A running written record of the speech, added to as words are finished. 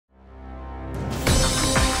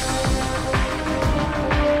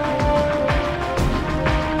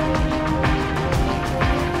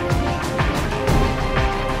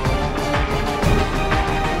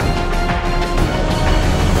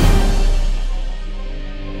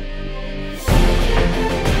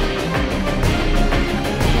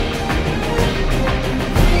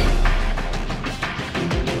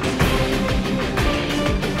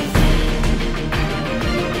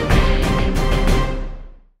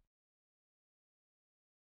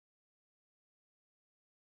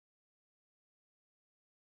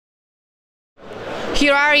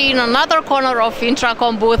here are in another corner of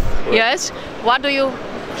Intracom booth. Yes, what do you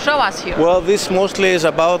show us here? Well, this mostly is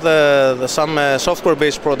about some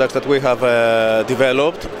software-based products that we have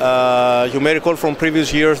developed. You may recall from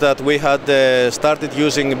previous years that we had started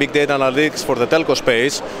using big data analytics for the telco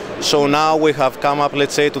space. So now we have come up,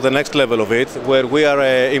 let's say, to the next level of it, where we are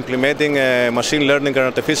implementing machine learning and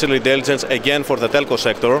artificial intelligence again for the telco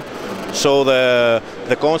sector. So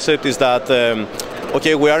the concept is that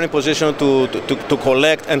okay, we are in position to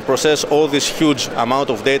collect and process all this huge amount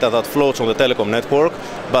of data that floats on the telecom network,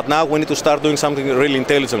 but now we need to start doing something really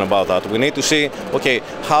intelligent about that. We need to see, okay,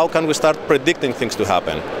 how can we start predicting things to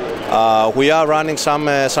happen? We are running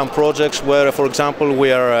some projects where, for example,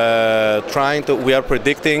 we are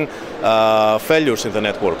predicting failures in the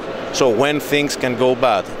network. So when things can go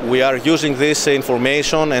bad, we are using this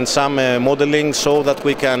information and some modeling so that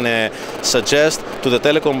we can suggest to the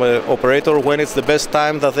telecom operator when it's the best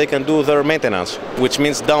time that they can do their maintenance, which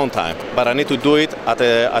means downtime. But I need to do it at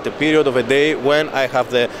a period of a day when I have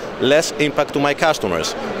the less impact to my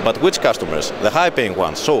customers. But which customers? The high-paying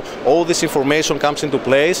ones. So all this information comes into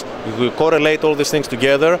place. You correlate all these things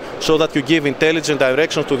together so that you give intelligent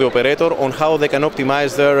directions to the operator on how they can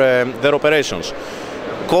optimize their operations.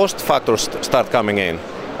 Cost factors start coming in.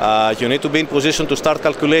 You need to be in position to start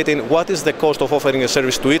calculating what is the cost of offering a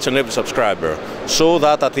service to each and every subscriber, so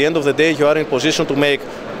that at the end of the day you are in position to make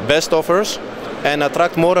best offers and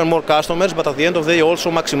attract more and more customers, but at the end of the day also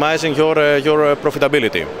maximizing your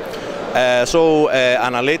profitability.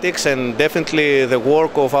 Analytics and definitely the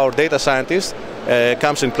work of our data scientists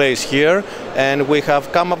comes in place here, and we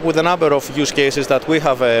have come up with a number of use cases that we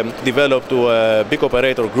have developed to a big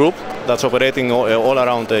operator group that's operating all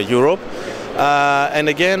around Europe. And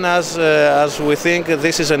again, as we think,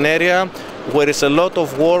 this is an area where it's a lot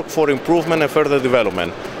of work for improvement and further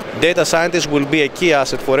development. Data scientists will be a key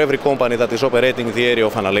asset for every company that is operating in the area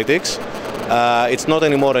of analytics. It's not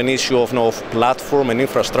anymore an issue of platform and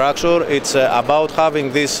infrastructure. It's about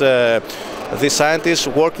having these scientists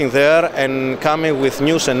working there and coming with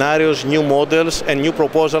new scenarios, new models, and new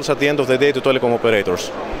proposals at the end of the day to telecom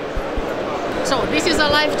operators. So this is a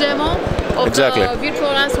live demo of the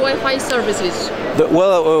virtualized Wi-Fi services.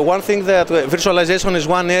 One thing that virtualization is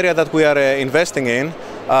one area that we are investing in.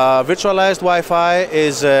 Virtualized Wi-Fi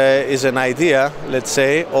is an idea, let's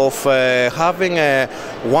say, of having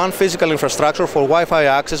one physical infrastructure for Wi-Fi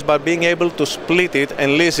access, but being able to split it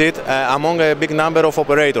and lease it among a big number of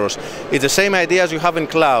operators. It's the same idea as you have in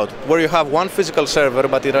cloud, where you have one physical server,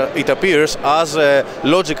 but it appears as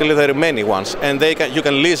logically there are many ones, and you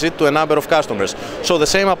can lease it to a number of customers. So the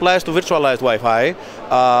same applies to virtualized Wi-Fi.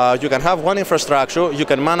 You can have one infrastructure, you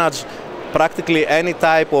can manage practically any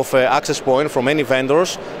type of access point from any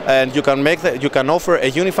vendors, and you can offer a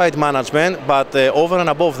unified management. But over and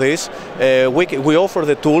above this, we offer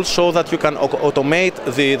the tools so that you can automate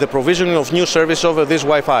the provisioning of new service over these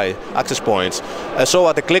Wi-Fi access points. So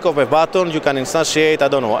at the click of a button, you can instantiate, I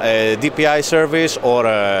don't know, a DPI service or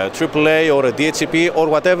a AAA or a DHCP or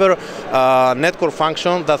whatever network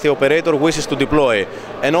function that the operator wishes to deploy.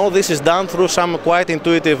 And all this is done through some quite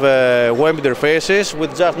intuitive web interfaces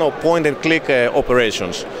with just point and click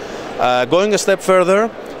operations. Going a step further,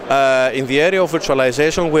 in the area of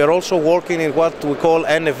virtualization, we are also working in what we call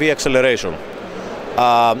NFV acceleration.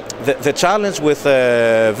 The challenge with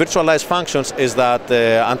virtualized functions is that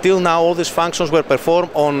until now all these functions were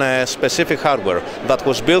performed on specific hardware that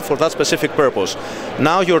was built for that specific purpose.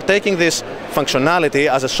 Now you're taking this functionality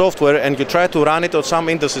as a software and you try to run it on some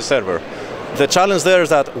industry server. The challenge there is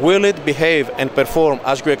that will it behave and perform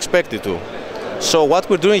as you expect it to? So what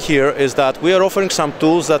we're doing here is that we are offering some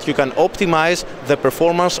tools that you can optimize the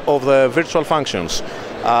performance of the virtual functions.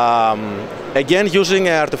 Again, using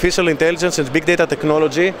artificial intelligence and big data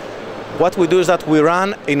technology, what we do is that we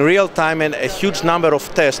run in real time and a huge number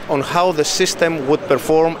of tests on how the system would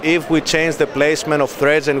perform if we change the placement of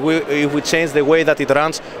threads and if we change the way that it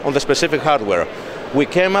runs on the specific hardware. We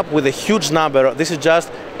came up with a huge number. This is just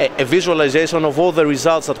a visualization of all the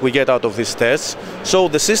results that we get out of these tests. So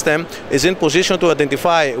the system is in position to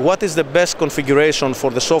identify what is the best configuration for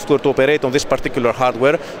the software to operate on this particular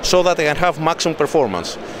hardware so that they can have maximum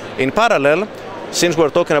performance. In parallel, since we're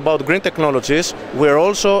talking about green technologies, we're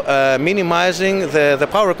also minimizing the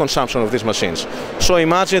power consumption of these machines. So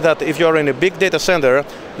imagine that if you're in a big data center,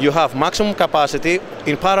 you have maximum capacity,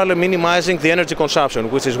 in parallel minimizing the energy consumption,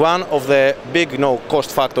 which is one of the big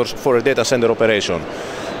cost factors for a data center operation.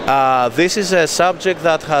 This is a subject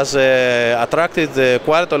that has attracted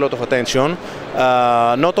quite a lot of attention,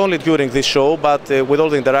 not only during this show, but with all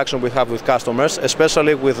the interaction we have with customers,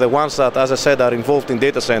 especially with the ones that, as I said, are involved in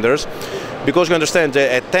data centers. because you understand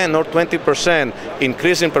a 10 or 20%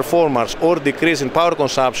 increase in performance or decrease in power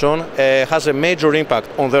consumption has a major impact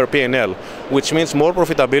on their P&L, which means more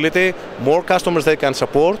profitability, more customers they can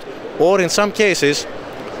support, or in some cases,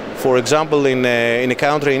 for example, in a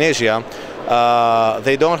country in Asia,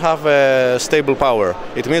 they don't have stable power.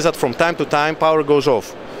 It means that from time to time power goes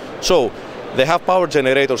off. So they have power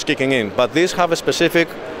generators kicking in, but these have a specific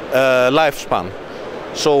lifespan.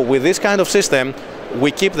 So with this kind of system,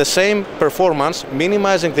 we keep the same performance,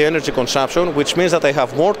 minimizing the energy consumption, which means that they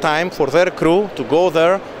have more time for their crew to go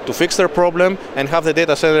there, to fix their problem, and have the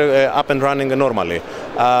data center up and running normally.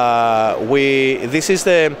 I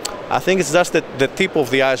think it's just the tip of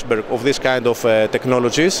the iceberg of this kind of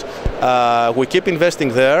technologies. We keep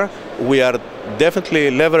investing there. We are definitely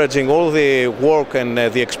leveraging all the work and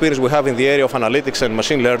the experience we have in the area of analytics and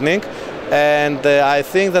machine learning. And I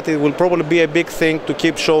think that it will probably be a big thing to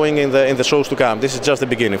keep showing in the shows to come. This is just the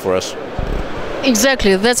beginning for us.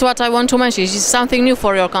 Exactly, that's what I want to mention. It's something new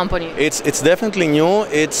for your company. It's definitely new.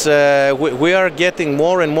 We are getting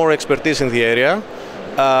more and more expertise in the area.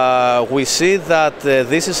 We see that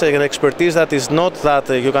this is an expertise that is not that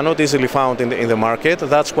you cannot easily found in the market.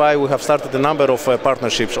 That's why we have started a number of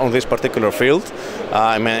partnerships on this particular field.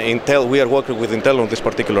 We are working with Intel on this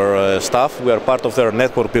particular stuff. We are part of their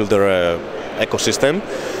network builder ecosystem.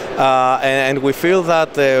 And we feel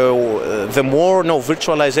that the more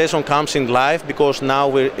virtualization comes in life, because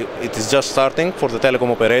now it is just starting for the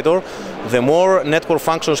telecom operator, the more network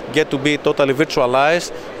functions get to be totally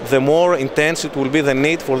virtualized, the more intense it will be the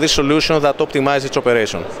need for this solution that optimizes its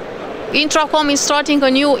operation. Intracom is starting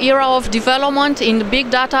a new era of development in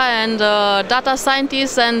big data and data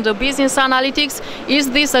scientists and business analytics.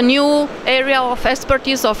 Is this a new area of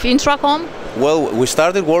expertise of Intracom? Well, we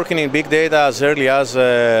started working in big data as early as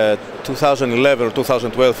 2011 or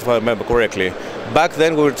 2012, if I remember correctly. Back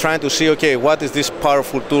then we were trying to see, okay, what is this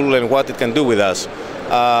powerful tool and what it can do with us.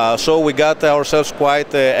 So we got ourselves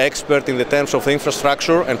quite expert in the terms of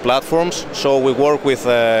infrastructure and platforms. So we work with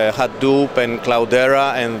Hadoop and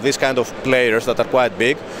Cloudera and these kind of players that are quite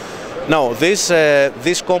big. Now, these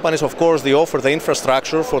companies, of course, they offer the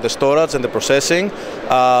infrastructure for the storage and the processing.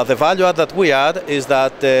 The value add that we add is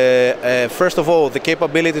that, first of all, the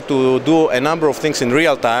capability to do a number of things in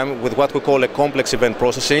real time with what we call a complex event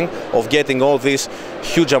processing, of getting all this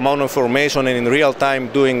huge amount of information and in real time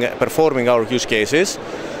performing our use cases.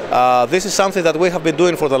 This is something that we have been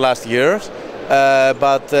doing for the last years.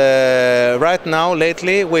 But right now,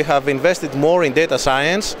 lately, we have invested more in data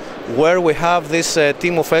science, where we have this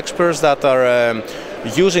team of experts that are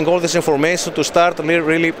using all this information to start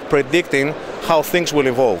really predicting how things will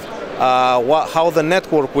evolve, how the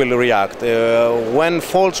network will react, when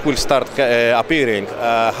faults will start appearing,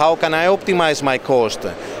 how can I optimize my cost,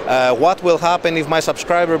 what will happen if my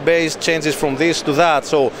subscriber base changes from this to that.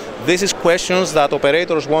 So this is questions that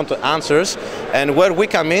operators want answers, and where we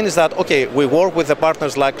come in is that, okay, we work with the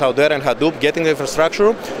partners like Cloudera and Hadoop getting the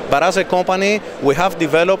infrastructure, but as a company we have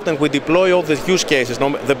developed and we deploy all the use cases,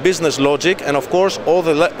 the business logic, and of course all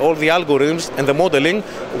the algorithms and the modeling,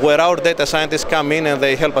 where our data scientists come in and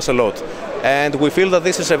they help us a lot. And we feel that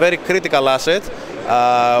this is a very critical asset.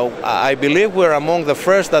 I believe we're among the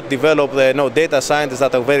first that develop the data scientists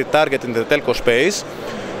that are very targeted in the telco space.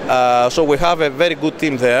 So we have a very good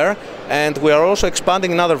team there, and we are also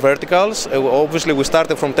expanding in other verticals. Obviously we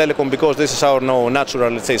started from telecom because this is our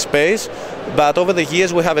natural, let's say, space, but over the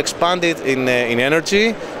years we have expanded in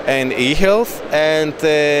energy and e-health, and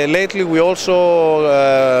lately we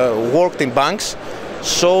also worked in banks.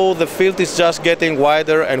 So the field is just getting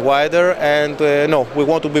wider and wider, and we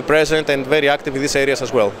want to be present and very active in these areas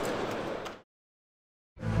as well.